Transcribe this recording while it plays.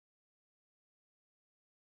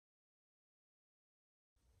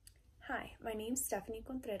Hi, my name is Stephanie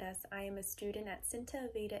Contreras. I am a student at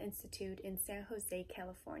Sydell Institute in San Jose,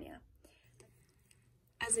 California.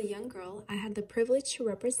 As a young girl, I had the privilege to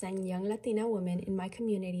represent young Latina women in my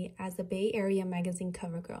community as a Bay Area magazine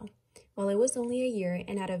cover girl. While it was only a year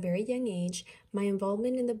and at a very young age, my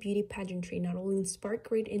involvement in the beauty pageantry not only sparked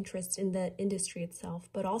great interest in the industry itself,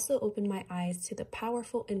 but also opened my eyes to the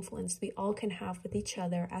powerful influence we all can have with each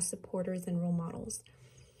other as supporters and role models.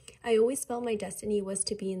 I always felt my destiny was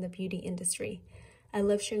to be in the beauty industry. I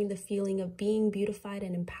love sharing the feeling of being beautified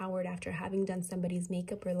and empowered after having done somebody's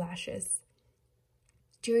makeup or lashes.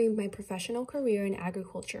 During my professional career in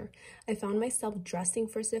agriculture, I found myself dressing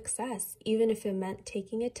for success, even if it meant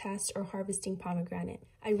taking a test or harvesting pomegranate.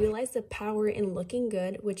 I realized the power in looking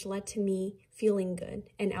good, which led to me feeling good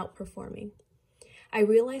and outperforming. I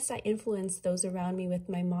realized I influenced those around me with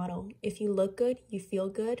my motto, if you look good, you feel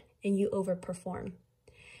good, and you overperform.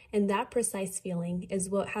 And that precise feeling is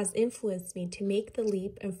what has influenced me to make the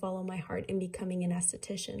leap and follow my heart in becoming an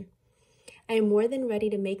esthetician. I am more than ready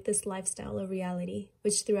to make this lifestyle a reality,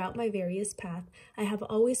 which throughout my various paths, I have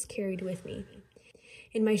always carried with me.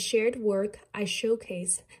 In my shared work, I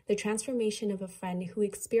showcase the transformation of a friend who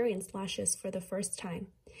experienced lashes for the first time.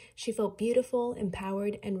 She felt beautiful,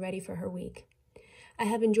 empowered, and ready for her week. I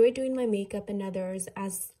have enjoyed doing my makeup and others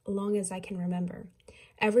as long as I can remember.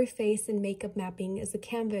 Every face and makeup mapping is a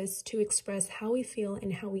canvas to express how we feel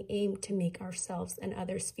and how we aim to make ourselves and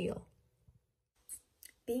others feel.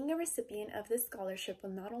 Being a recipient of this scholarship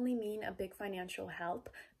will not only mean a big financial help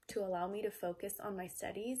to allow me to focus on my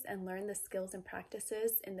studies and learn the skills and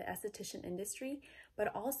practices in the esthetician industry,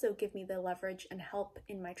 but also give me the leverage and help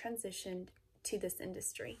in my transition to this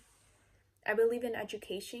industry. I believe in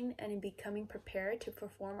education and in becoming prepared to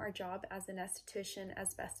perform our job as an esthetician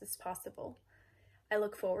as best as possible. I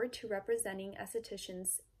look forward to representing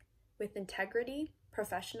estheticians with integrity,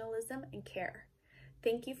 professionalism, and care.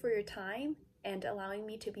 Thank you for your time and allowing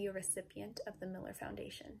me to be a recipient of the Miller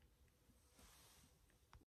Foundation.